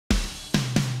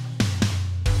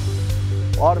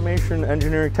Automation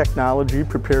engineering technology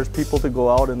prepares people to go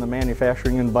out in the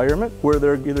manufacturing environment where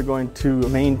they're either going to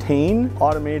maintain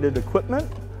automated equipment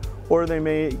or they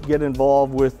may get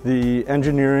involved with the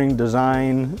engineering,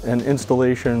 design, and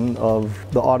installation of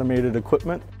the automated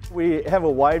equipment. We have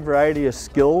a wide variety of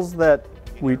skills that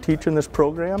we teach in this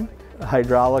program: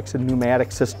 hydraulics and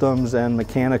pneumatic systems and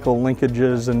mechanical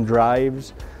linkages and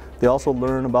drives. They also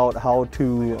learn about how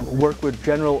to work with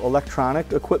general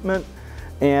electronic equipment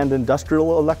and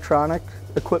industrial electronic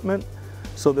equipment.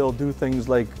 So they'll do things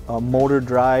like motor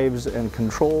drives and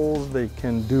controls. They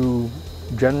can do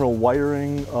general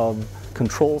wiring of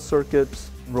control circuits,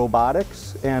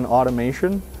 robotics, and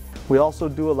automation. We also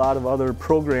do a lot of other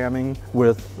programming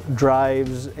with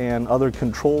drives and other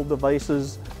control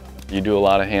devices. You do a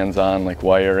lot of hands-on, like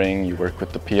wiring. You work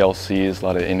with the PLCs, a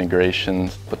lot of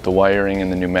integrations, but the wiring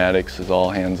and the pneumatics is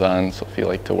all hands-on, so if you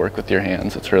like to work with your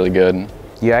hands, it's really good.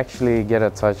 You actually get to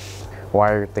touch,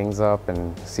 wire things up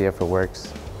and see if it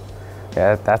works.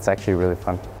 Yeah, that's actually really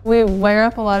fun. We wire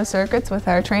up a lot of circuits with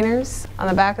our trainers. On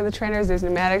the back of the trainers there's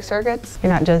pneumatic circuits.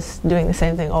 You're not just doing the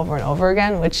same thing over and over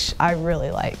again, which I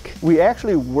really like. We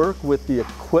actually work with the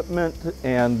equipment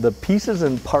and the pieces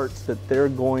and parts that they're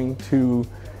going to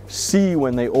see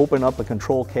when they open up a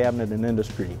control cabinet in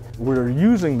industry. We're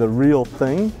using the real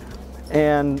thing,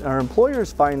 and our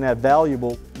employers find that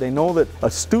valuable. They know that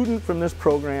a student from this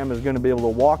program is going to be able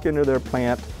to walk into their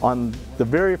plant on the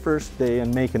very first day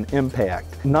and make an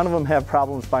impact. None of them have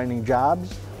problems finding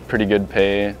jobs. Pretty good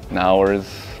pay and hours,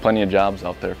 plenty of jobs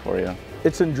out there for you.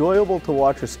 It's enjoyable to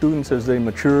watch the students as they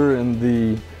mature in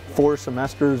the 4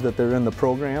 semesters that they're in the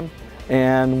program.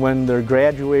 And when they're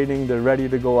graduating, they're ready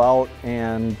to go out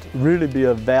and really be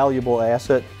a valuable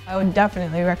asset. I would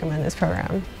definitely recommend this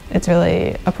program. It's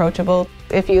really approachable.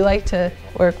 If you like to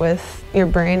work with your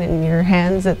brain and your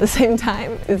hands at the same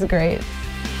time, it's great.